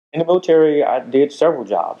In the military, I did several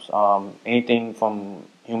jobs. Anything from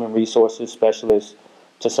human resources specialist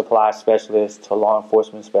to supply specialist to law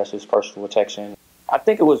enforcement specialist, personal protection. I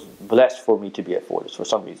think it was blessed for me to be at Fortis for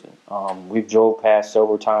some reason. We drove past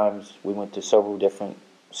several times. We went to several different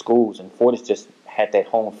schools, and Fortis just had that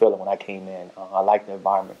home feeling when I came in. I liked the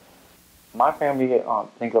environment. My family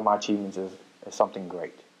think of my achievements as something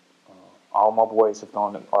great. All my boys are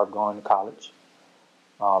gone to college.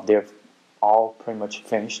 They're all pretty much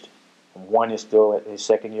finished. One is still at his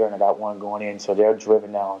second year, and I got one going in. So they're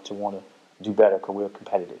driven now to want to do better because we're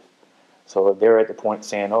competitive. So they're at the point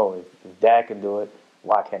saying, "Oh, if Dad can do it,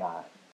 why can't I?"